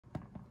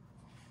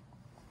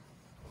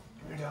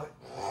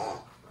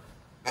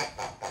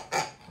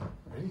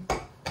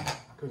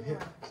Good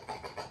hit.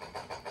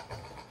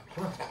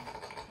 Come on.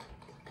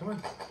 Come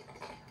on.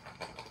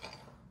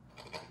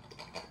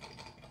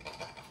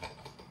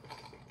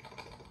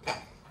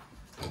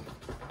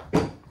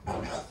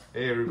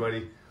 Hey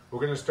everybody, we're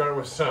going to start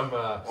with some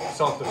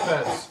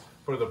self-defense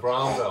for the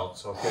brown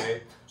belts,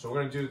 okay? So we're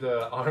going to do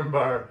the arm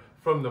bar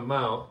from the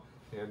mount,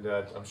 and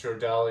I'm sure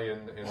Dolly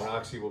and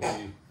Roxy will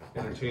be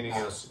entertaining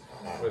us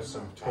with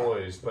some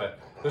toys, but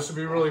this will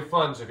be really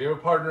fun. So if you have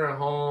a partner at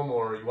home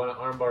or you want to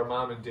arm bar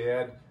mom and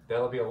dad,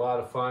 that'll be a lot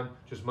of fun.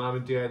 Just mom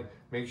and dad,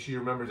 make sure you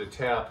remember to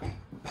tap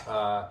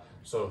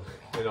so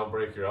they don't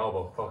break your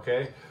elbow,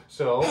 okay?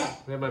 So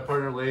I have my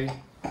partner lay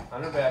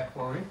on her back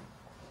for me.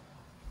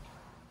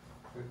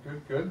 Good,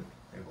 good, good.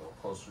 Maybe a little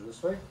closer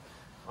this way.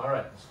 All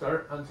right,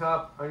 start on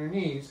top on your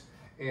knees.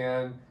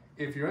 And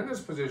if you're in this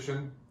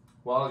position,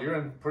 well, you're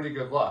in pretty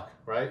good luck,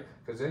 right?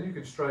 Because then you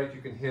can strike,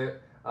 you can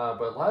hit.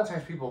 But a lot of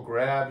times people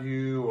grab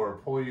you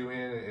or pull you in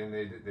and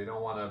they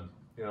don't want to,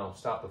 you know,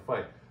 stop the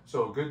fight.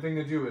 So a good thing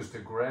to do is to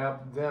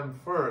grab them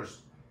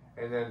first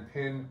and then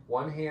pin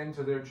one hand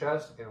to their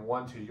chest and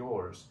one to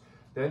yours.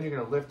 Then you're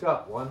going to lift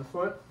up one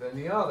foot, then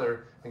the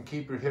other, and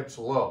keep your hips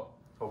low.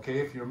 Okay,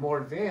 if you're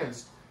more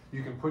advanced,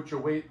 you can put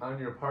your weight on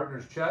your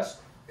partner's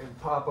chest and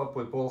pop up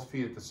with both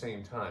feet at the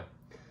same time.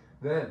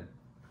 Then,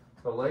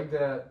 the leg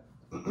that,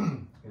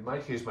 in my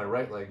case, my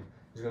right leg,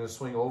 is going to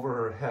swing over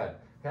her head.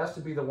 It has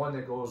to be the one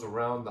that goes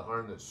around the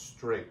arm that's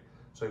straight.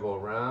 So I go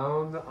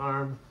around the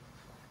arm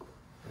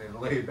and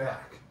then lay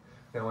back.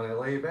 Now when I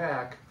lay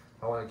back,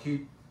 I want to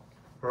keep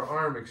her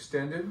arm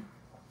extended.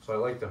 So I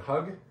like to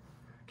hug,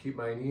 keep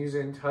my knees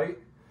in tight,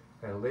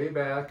 and lay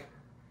back.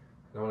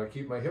 And I want to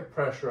keep my hip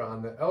pressure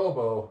on the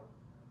elbow.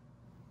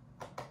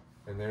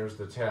 And there's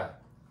the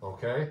tap,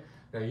 okay?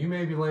 Now you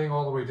may be laying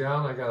all the way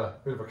down. I got a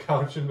bit of a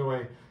couch in the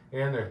way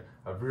and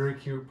a very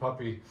cute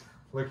puppy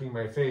licking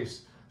my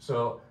face.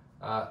 So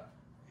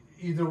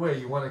either way,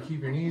 you want to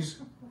keep your knees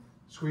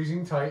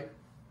squeezing tight,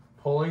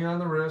 pulling on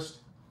the wrist,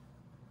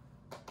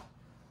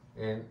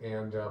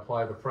 and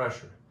apply the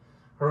pressure.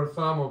 Her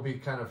thumb will be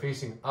kind of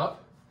facing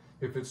up.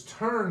 If it's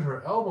turned,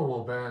 her elbow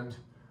will bend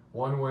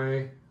one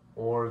way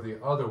or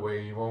the other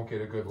way. You won't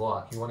get a good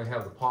lock. You want to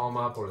have the palm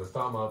up or the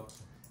thumb up,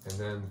 and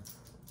then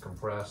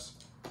compress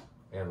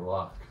and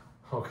lock.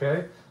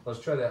 Okay, let's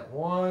try that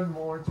one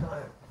more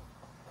time.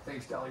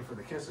 Thanks, Dolly, for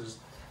the kisses.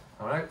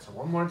 All right, so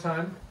one more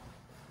time.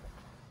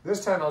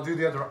 This time I'll do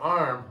the other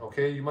arm,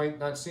 okay? You might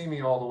not see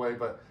me all the way,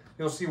 but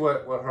you'll see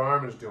what her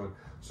arm is doing.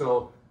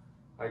 So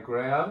I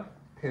grab,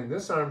 pin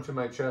this arm to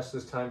my chest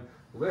this time,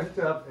 lift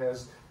up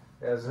as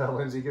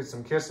Lindsay gets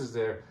some kisses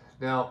there.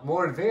 Now,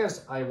 more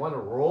advanced, I want to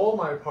roll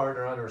my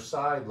partner on her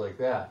side like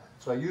that.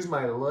 So I use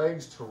my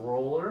legs to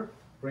roll her,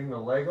 bring the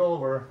leg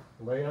over,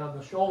 lay on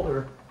the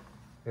shoulder,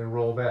 and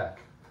roll back.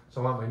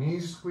 So I want my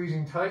knees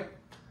squeezing tight,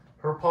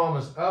 her palm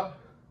is up,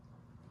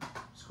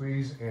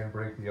 squeeze and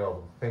break the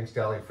elbow. Thanks,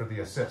 Dolly, for the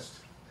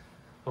assist.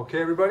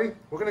 Okay, everybody,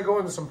 we're gonna go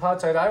into some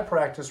pot tied eye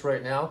practice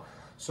right now.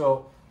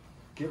 So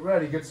get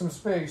ready, get some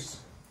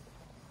space.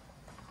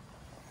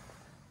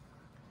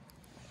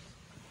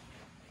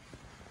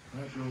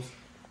 All right, girls,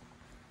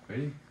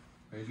 ready?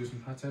 Ready to do some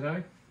pot tied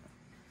eye?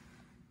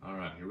 All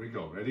right, here we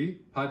go. Ready?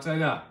 Pot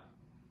tied eye.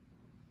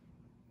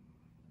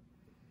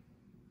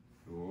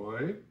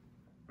 Boy,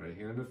 right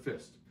hand to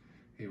fist.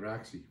 Hey,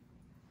 Roxy,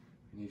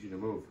 I need you to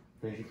move.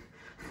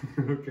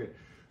 Okay,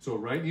 so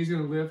right knee's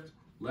gonna lift,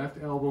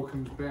 left elbow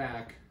comes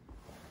back,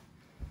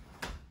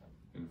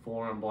 and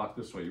forearm block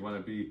this way. You wanna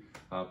be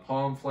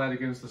palm flat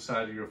against the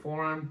side of your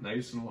forearm,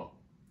 nice and low.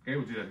 Okay,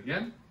 we'll do that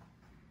again.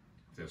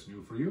 If that's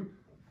new for you.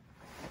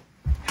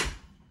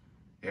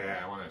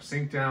 Yeah, I wanna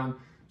sink down,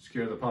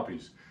 scare the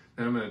puppies.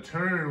 Then I'm gonna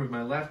turn with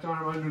my left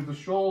arm under the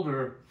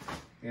shoulder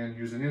and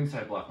use an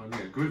inside block. I'm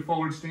gonna get a good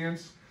forward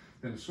stance,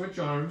 then switch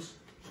arms,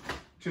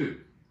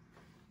 2.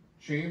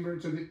 Chamber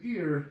to the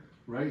ear,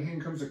 right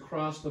hand comes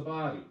across the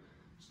body.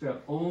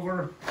 Step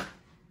over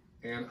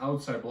and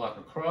outside block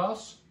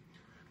across,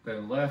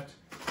 then left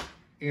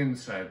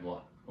inside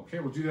block. Okay,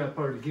 we'll do that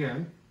part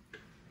again.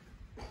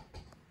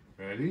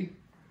 Ready?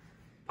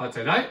 Pot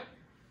tied eye.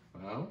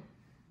 Wow.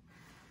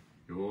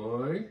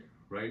 Joy.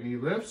 Right knee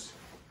lifts.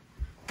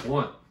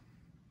 1.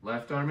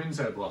 Left arm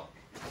inside block.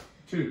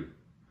 2.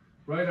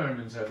 Right arm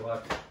inside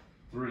block.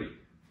 3.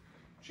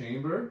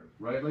 Chamber.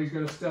 Right leg's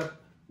gonna step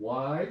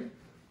wide.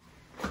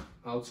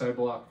 Outside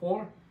block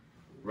 4.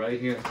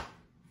 Right hand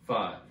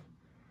 5.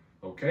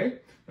 Okay.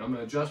 Now I'm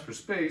gonna adjust for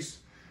space.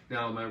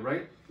 Now my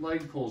right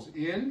leg pulls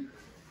in.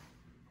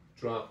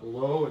 Drop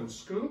low and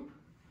scoop.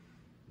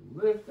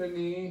 Lift the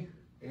knee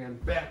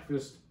and back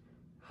fist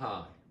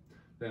high.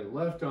 Then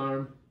left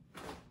arm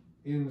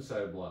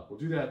inside block. We'll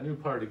do that new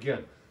part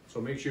again.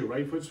 So make sure your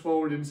right foot's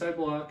forward, inside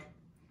block.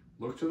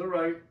 Look to the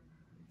right,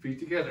 feet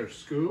together,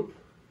 scoop,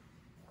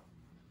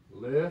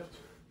 lift,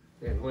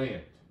 and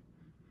land.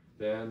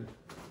 Then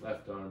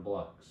left arm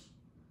blocks.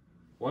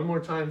 One more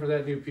time for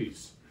that new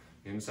piece.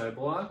 Inside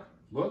block,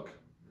 look,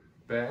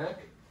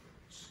 back,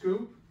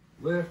 scoop,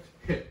 lift,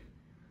 hit.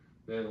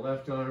 Then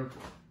left arm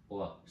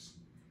blocks.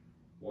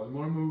 One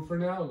more move for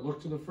now.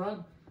 Look to the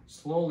front.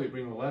 Slowly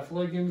bring the left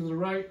leg into the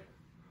right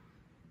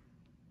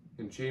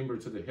and chamber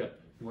to the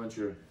hip. You want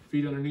your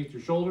feet underneath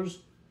your shoulders,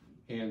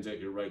 hands at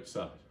your right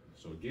side.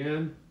 So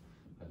again,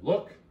 I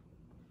look,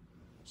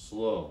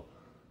 slow.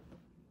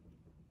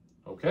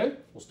 Okay,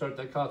 we'll start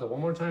that kata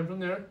one more time from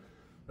there.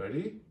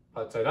 Ready?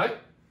 Patsai,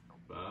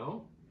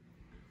 bow.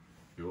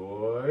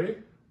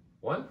 Yoi.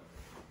 1,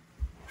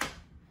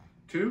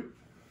 2,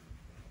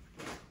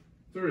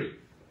 3,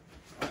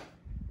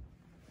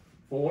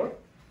 4,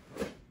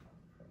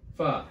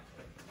 5.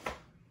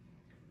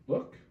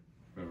 Look,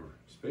 remember,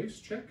 space,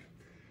 check,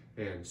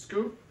 and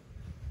scoop.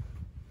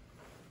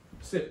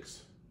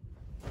 6,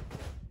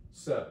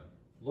 7,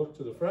 look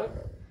to the front,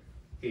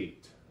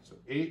 8. So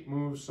 8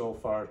 moves so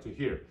far to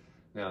here.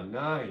 Now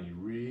 9, you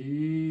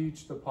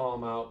reach the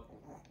palm out,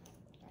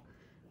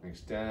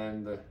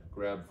 extend the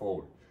grab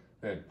forward.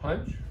 Then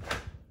punch,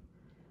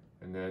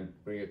 and then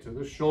bring it to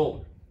the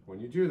shoulder. When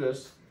you do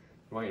this,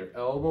 you want your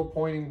elbow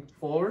pointing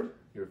forward,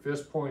 your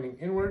fist pointing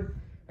inward,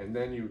 and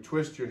then you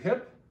twist your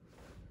hip,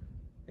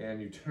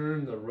 and you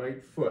turn the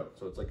right foot.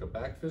 So it's like a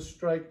back fist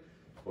strike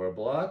or a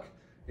block,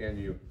 and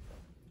you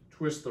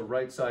twist the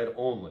right side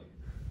only.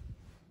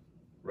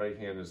 Right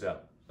hand is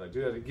out. So I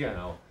do that again.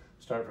 I'll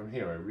start from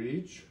here. I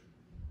reach,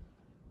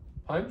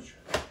 punch,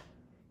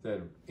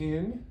 then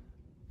in,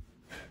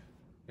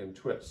 and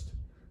twist.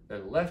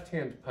 Then left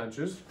hand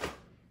punches,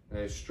 and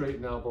I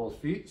straighten out both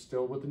feet,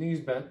 still with the knees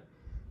bent.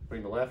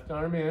 Bring the left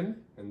arm in,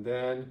 and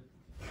then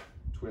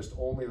twist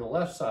only the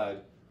left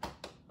side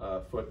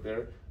foot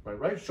there. My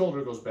right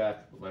shoulder goes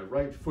back, but my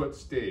right foot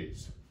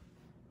stays.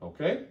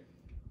 Okay?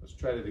 Let's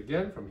try it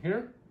again from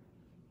here.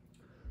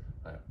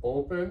 I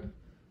open,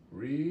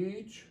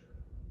 reach,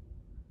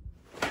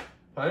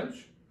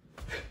 punch,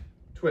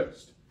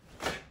 twist,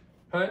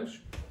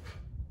 punch,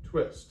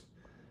 twist.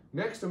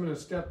 Next, I'm going to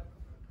step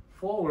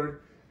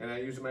forward, and I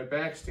use my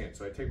back stance.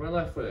 So I take my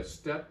left foot, I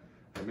step,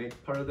 I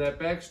make part of that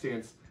back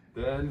stance,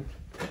 then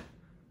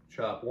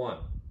chop 1.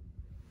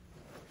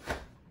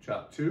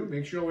 Chop 2,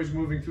 make sure you're always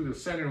moving through the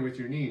center with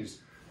your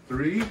knees.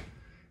 3, and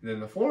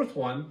then the 4th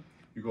one,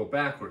 you go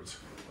backwards.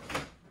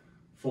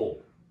 4.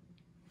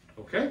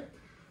 Okay?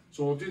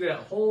 So we'll do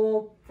that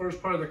whole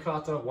first part of the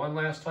kata one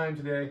last time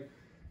today.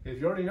 If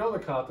you already know the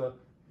kata,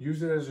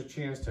 use it as a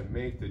chance to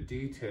make the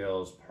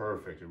details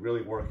perfect and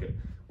really work it.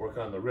 Work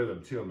on the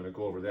rhythm too. I'm going to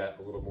go over that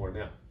a little more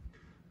now.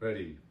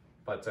 Ready?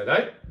 Patsai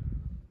dai.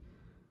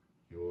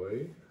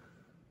 Yoi.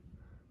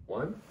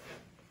 1,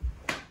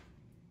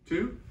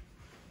 2,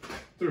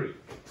 3,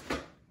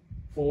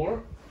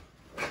 4,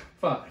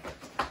 5.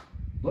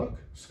 Look,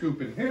 scoop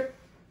and hit.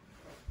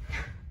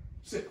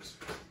 6.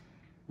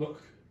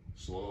 Look,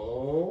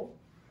 slow.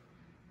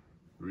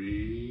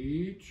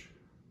 Reach.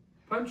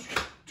 Punch,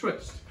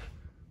 twist.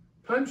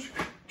 Punch,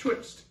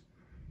 twist.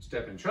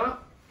 Step and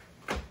chop.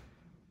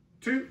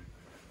 2,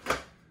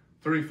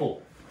 3,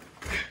 4.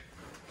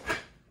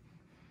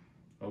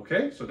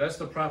 Okay, so that's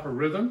the proper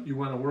rhythm you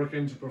want to work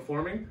into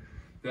performing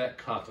that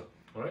kata.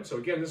 All right, so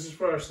again, this is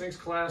for our Snakes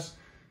class,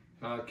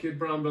 kid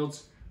brown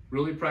belts.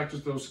 Really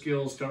practice those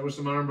skills. Start with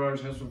some arm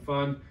bars, have some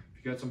fun.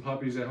 If you got some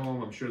puppies at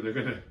home, I'm sure they're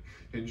going to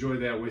enjoy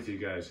that with you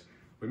guys.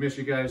 We miss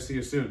you guys. See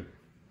you soon.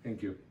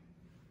 Thank you.